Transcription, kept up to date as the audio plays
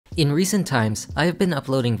In recent times, I have been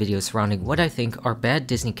uploading videos surrounding what I think are bad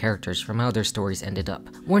Disney characters from how their stories ended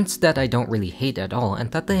up. Ones that I don't really hate at all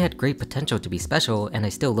and thought they had great potential to be special and I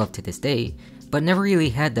still love to this day, but never really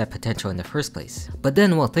had that potential in the first place. But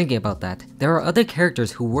then while thinking about that, there are other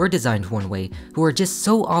characters who were designed one way who are just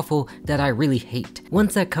so awful that I really hate.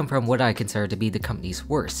 Ones that come from what I consider to be the company's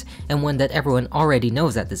worst, and one that everyone already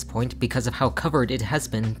knows at this point because of how covered it has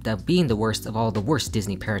been that being the worst of all the worst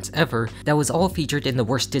Disney parents ever, that was all featured in the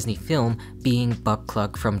worst Disney film being Buck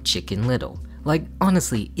Cluck from Chicken Little. Like,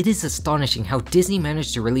 honestly, it is astonishing how Disney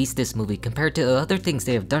managed to release this movie compared to other things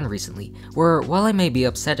they have done recently, where while I may be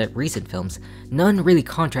upset at recent films, none really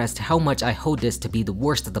contrast how much I hold this to be the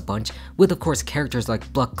worst of the bunch, with of course characters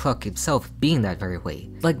like Buck Cluck himself being that very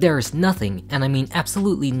way. Like there is nothing, and I mean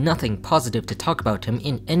absolutely nothing positive to talk about him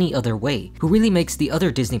in any other way, who really makes the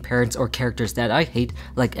other Disney parents or characters that I hate,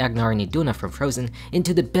 like Agnar and Iduna from Frozen,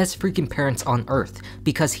 into the best freaking parents on earth,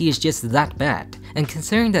 because he is just that bad. And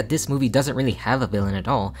considering that this movie doesn't really have a villain at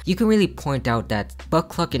all, you can really point out that Buck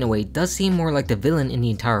Cluck in a way does seem more like the villain in the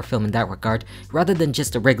entire film in that regard, rather than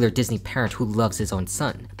just a regular Disney parent who loves his own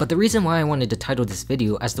son. But the reason why I wanted to title this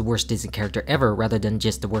video as the worst Disney character ever rather than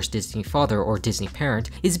just the worst Disney father or Disney parent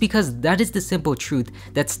is because that is the simple truth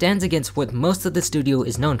that stands against what most of the studio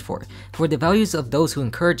is known for the values of those who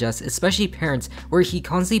encourage us, especially parents, where he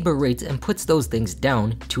constantly berates and puts those things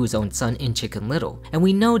down to his own son in Chicken Little. And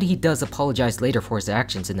we know that he does apologize later for his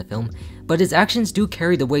actions in the film, but his actions do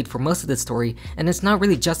carry the weight for most of the story, and it's not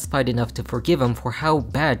really justified enough to forgive him for how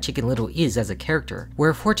bad Chicken Little is as a character,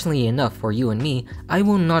 where fortunately enough for you and me, I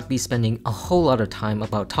will not be spending a whole lot of time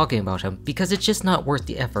about talking about him because it's just not worth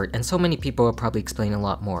the effort and so many people will probably explain a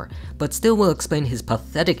lot more, but still will explain his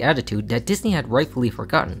pathetic attitude that Disney had rightfully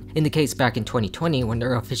forgotten, in the case back in 2020 when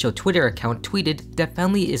their official Twitter account tweeted that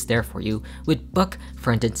family is there for you with Buck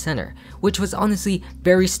front and center, which was honestly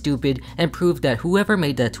very stupid and proved that whoever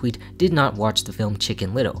made that tweet did not watch the film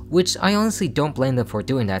Chicken Little, which I honestly don't blame them for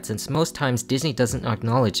doing that since most times Disney doesn't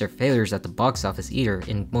acknowledge their failures at the box office either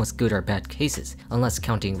in most good or bad cases, unless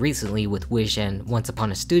counting recently with Wish and Once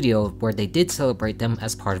Upon a Studio where they did celebrate them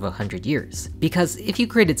as part of 100 years. Because if you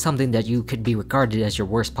created something that you could be regarded as your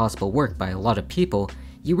worst possible work by a lot of people,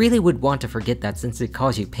 you really would want to forget that since it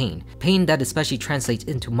caused you pain. Pain that especially translates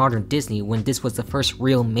into modern Disney when this was the first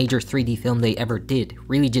real major 3D film they ever did,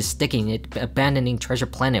 really just sticking it, abandoning Treasure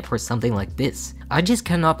Planet for something like this. I just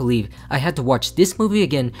cannot believe I had to watch this movie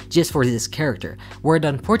again just for this character, where it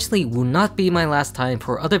unfortunately will not be my last time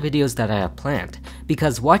for other videos that I have planned,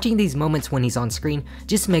 because watching these moments when he's on screen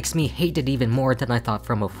just makes me hate it even more than I thought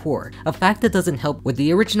from before, a fact that doesn't help with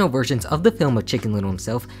the original versions of the film of Chicken Little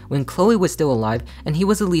himself when Chloe was still alive and he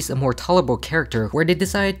was at least a more tolerable character, where they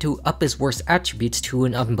decided to up his worst attributes to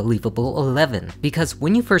an unbelievable 11. Because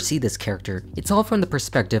when you first see this character, it's all from the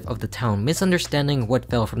perspective of the town misunderstanding what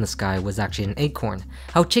fell from the sky was actually an acorn,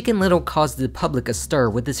 how Chicken Little caused the public a stir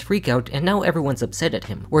with his freakout and now everyone's upset at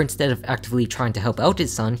him, where instead of actively trying to help out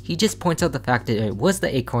his son, he just points out the fact that it was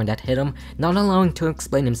the acorn that hit him, not allowing to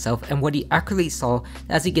explain himself and what he accurately saw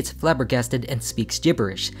as he gets flabbergasted and speaks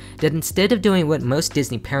gibberish. That instead of doing what most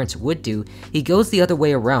Disney parents would do, he goes the other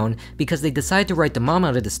way around because they decide to write the mom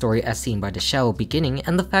out of the story as seen by the shallow beginning,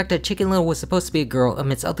 and the fact that Chicken Little was supposed to be a girl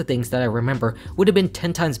amidst other things that I remember would have been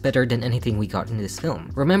 10 times better than anything we got in this film.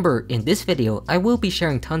 Remember, in this video, I will be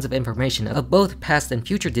sharing tons of information of both past and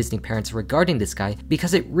future Disney parents regarding this guy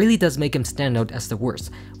because it really does make him stand out as the worst,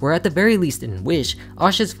 where at the very least in Wish,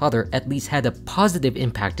 Asha's father at least had a positive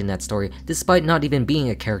impact in that story despite not even being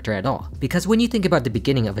a character at all. Because when you think about the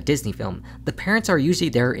beginning of a Disney film, the parents are usually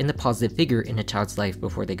there in the positive figure in a child's life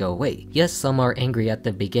before they go away. Yes, some are angry at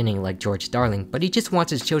the beginning like George Darling, but he just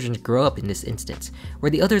wants his children to grow up in this instance, where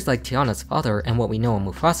the others like Tiana's father and what we know of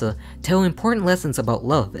Mufasa tell important lessons about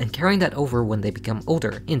love and carrying that over when they become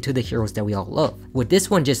older into the heroes that we all love. With this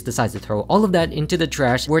one just decides to throw all of that into the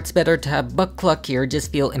trash, where it's better to have Buck Cluck here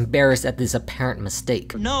just feel embarrassed at this apparent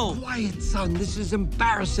mistake. No! Quiet, son, this is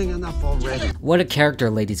embarrassing enough already. What a character,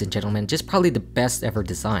 ladies and gentlemen, just probably the best ever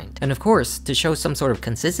designed. And of course, to show some sort of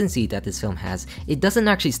consistency that this film has, it doesn't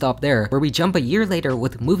actually stop there, where we jump a year later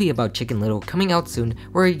with a movie about Chicken Little coming out soon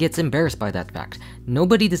where he gets embarrassed by that fact.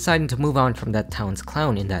 Nobody deciding to move on from that town's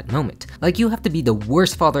clown in that moment. Like, you have to be the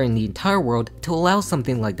worst father in the entire world to allow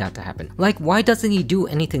something like that to happen. Like, why doesn't he do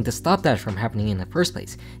anything to stop that from happening in the first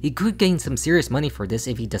place? He could gain some serious money for this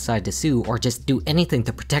if he decided to sue or just do anything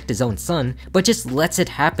to protect his own son, but just lets it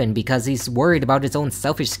happen because he's worried about his own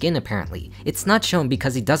selfish skin apparently. It's not shown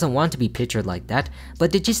because he doesn't want to be pictured like that,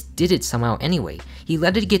 but they just did it somehow anyway. He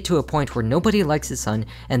let it get to a point where nobody likes his son,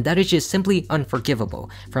 and that is just simply unforgivable.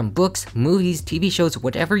 From books, movies, TV shows,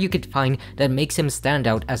 whatever you could find that makes him stand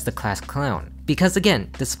out as the class clown. Because again,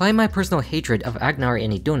 despite my personal hatred of Agnar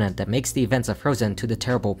and Iduna that makes the events of Frozen to the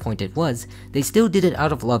terrible point it was, they still did it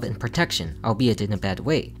out of love and protection, albeit in a bad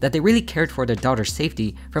way, that they really cared for their daughter's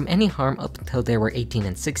safety from any harm up until they were 18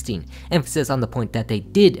 and 16, emphasis on the point that they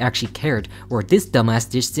did actually cared, where this dumbass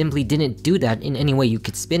just simply didn't do that in any way you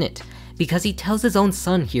could spin it. Because he tells his own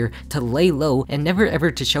son here to lay low and never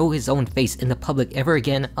ever to show his own face in the public ever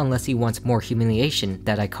again unless he wants more humiliation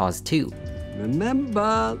that I caused too.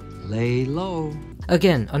 Remember, lay low.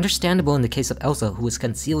 Again, understandable in the case of Elsa, who was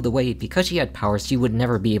concealed away because she had powers she would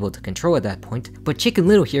never be able to control at that point, but Chicken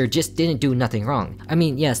Little here just didn't do nothing wrong. I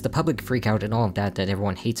mean, yes, the public freak out and all of that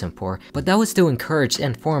everyone hates him for, but that was still encouraged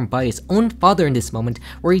and formed by his own father in this moment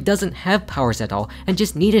where he doesn't have powers at all and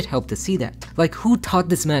just needed help to see that. Like, who taught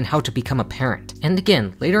this man how to become a parent? And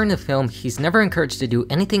again, later in the film, he's never encouraged to do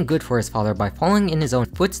anything good for his father by following in his own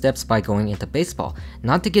footsteps by going into baseball,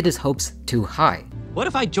 not to get his hopes too high. What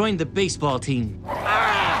if I joined the baseball team?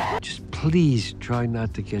 Just please try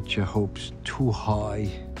not to get your hopes too high.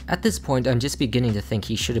 At this point, I'm just beginning to think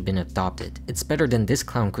he should have been adopted. It's better than this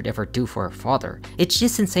clown could ever do for a father. It's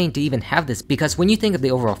just insane to even have this, because when you think of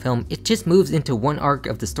the overall film, it just moves into one arc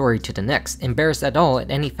of the story to the next, embarrassed at all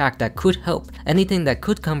at any fact that could help, anything that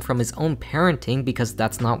could come from his own parenting, because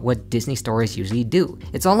that's not what Disney stories usually do.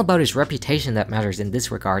 It's all about his reputation that matters in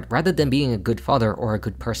this regard, rather than being a good father or a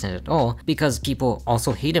good person at all, because people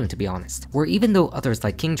also hate him, to be honest. Where even though others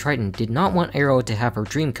like King Triton did not want Arrow to have her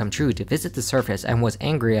dream come true to visit the surface and was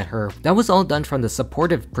angry at her, that was all done from the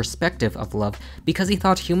supportive perspective of love, because he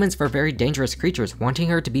thought humans were very dangerous creatures, wanting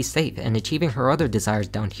her to be safe and achieving her other desires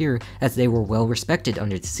down here as they were well respected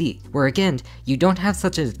under the sea. Where again, you don't have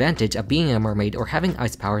such an advantage of being a mermaid or having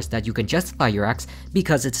ice powers that you can justify your acts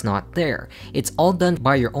because it's not there. It's all done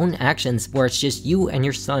by your own actions, where it's just you and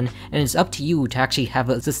your son, and it's up to you to actually have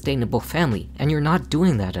a sustainable family, and you're not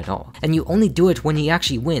doing that at all. And you only do it when he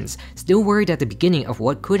actually wins, still worried at the beginning of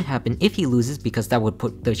what could happen if he loses, because that would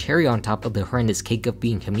put the cherry on top of the horrendous cake of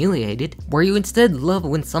being humiliated, where you instead love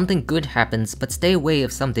when something good happens but stay away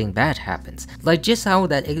if something bad happens. Like just how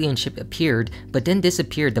that alien ship appeared but then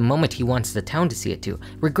disappeared the moment he wants the town to see it too,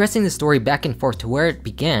 regressing the story back and forth to where it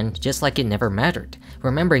began, just like it never mattered.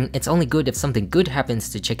 Remembering it's only good if something good happens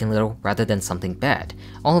to Chicken Little rather than something bad.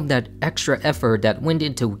 All of that extra effort that went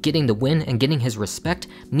into getting the win and getting his respect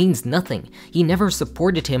means nothing. He never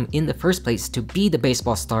supported him in the first place to be the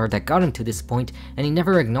baseball star that got him to this point, and he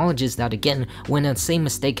never acknowledges that again when the same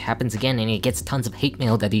mistake happens again and he gets tons of hate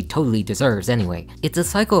mail that he totally deserves anyway. It's a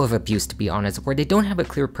cycle of abuse, to be honest, where they don't have a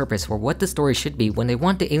clear purpose for what the story should be when they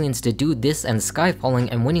want the aliens to do this and the sky falling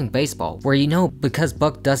and winning baseball, where you know, because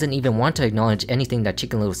Buck doesn't even want to acknowledge anything that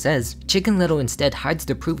Chicken Little says, Chicken Little instead hides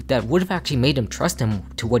the proof that would have actually made him trust him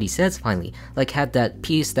to what he says finally, like had that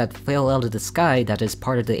piece that fell out of the sky that is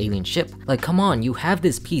part of the alien ship. Like, come on, you have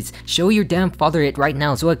this piece, show your damn father it right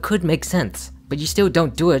now so it could make sense. But you still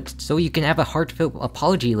don't do it, so you can have a heartfelt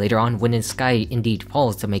apology later on when his sky indeed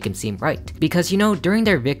falls to make him seem right. Because you know, during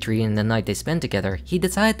their victory and the night they spent together, he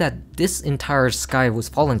decided that this entire sky was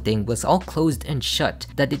falling thing was all closed and shut,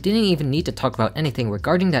 that they didn't even need to talk about anything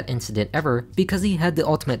regarding that incident ever, because he had the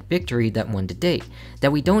ultimate victory that won the day.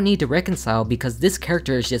 That we don't need to reconcile because this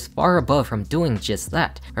character is just far above from doing just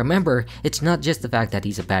that. Remember, it's not just the fact that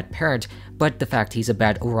he's a bad parent, but the fact he's a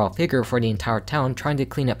bad overall figure for the entire town trying to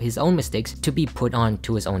clean up his own mistakes to be put on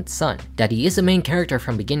to his own son. That he is a main character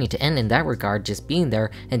from beginning to end in that regard, just being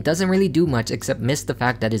there, and doesn't really do much except miss the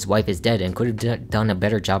fact that his wife is dead and could have done a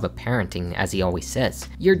better job of parenting, as he always says.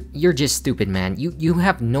 You're just stupid, man. You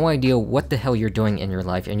have no idea what the hell you're doing in your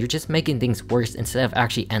life, and you're just making things worse instead of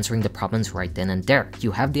actually answering the problems right then and there.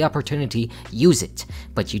 You have the opportunity, use it,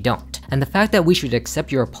 but you don't. And the fact that we should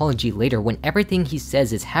accept your apology later when everything he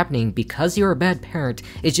says is happening because you're a bad parent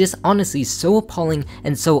is just honestly so appalling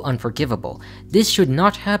and so unforgivable. This should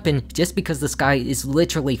not happen just because the sky is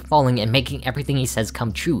literally falling and making everything he says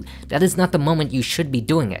come true. That is not the moment you should be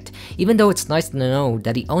doing it. Even though it's nice to know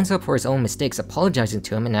that he owns up for his own mistakes, apologizing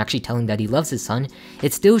to him and actually telling that he loves his son,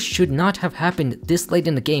 it still should not have happened this late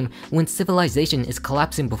in the game when civilization is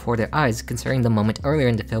collapsing before their eyes, considering the moment earlier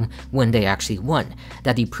in the film when they actually won.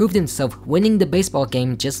 That he proved himself himself winning the baseball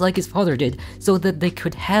game just like his father did so that they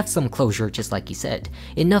could have some closure just like he said,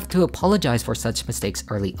 enough to apologize for such mistakes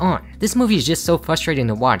early on. This movie is just so frustrating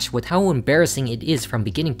to watch with how embarrassing it is from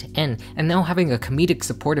beginning to end, and now having a comedic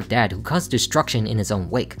supportive dad who caused destruction in his own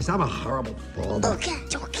wake. I'm a horrible father.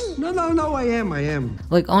 No, I am.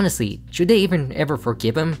 Like honestly, should they even ever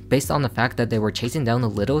forgive him based on the fact that they were chasing down the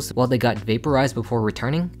Littles while they got vaporized before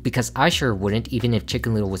returning? Because I sure wouldn't, even if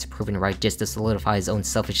Chicken Little was proven right just to solidify his own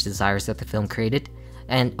selfish desires that the film created.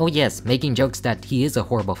 And oh yes, making jokes that he is a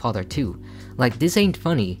horrible father too. Like, this ain't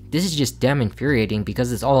funny, this is just damn infuriating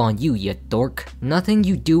because it's all on you, you dork. Nothing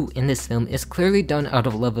you do in this film is clearly done out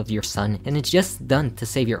of love of your son, and it's just done to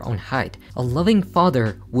save your own hide. A loving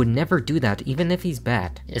father would never do that even if he's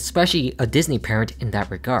bad, especially a Disney parent in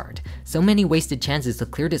that regard. So many wasted chances to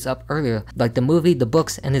clear this up earlier, like the movie, the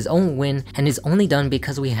books, and his own win, and is only done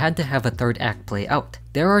because we had to have a third act play out.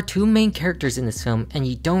 There are two main characters in this film, and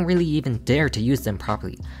you don't really even dare to use them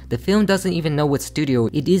properly. The film doesn't even know what studio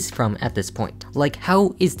it is from at this point. Like,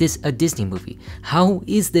 how is this a Disney movie? How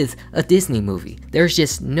is this a Disney movie? There's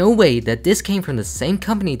just no way that this came from the same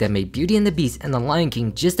company that made Beauty and the Beast and The Lion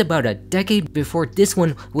King just about a decade before this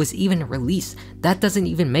one was even released. That doesn't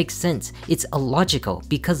even make sense. It's illogical,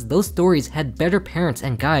 because those stories had better parents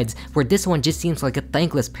and guides, where this one just seems like a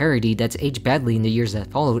thankless parody that's aged badly in the years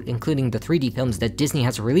that followed, including the 3D films that Disney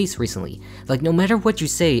has released recently. Like, no matter what you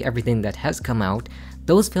say, everything that has come out,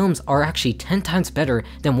 those films are actually 10 times better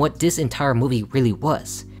than what this entire movie really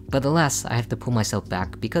was. But alas, I have to pull myself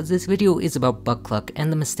back because this video is about Buck Cluck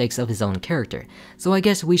and the mistakes of his own character. So I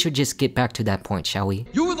guess we should just get back to that point, shall we?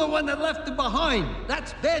 You were the one that left him behind.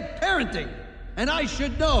 That's bad parenting, and I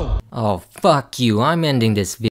should know. Oh, fuck you, I'm ending this video.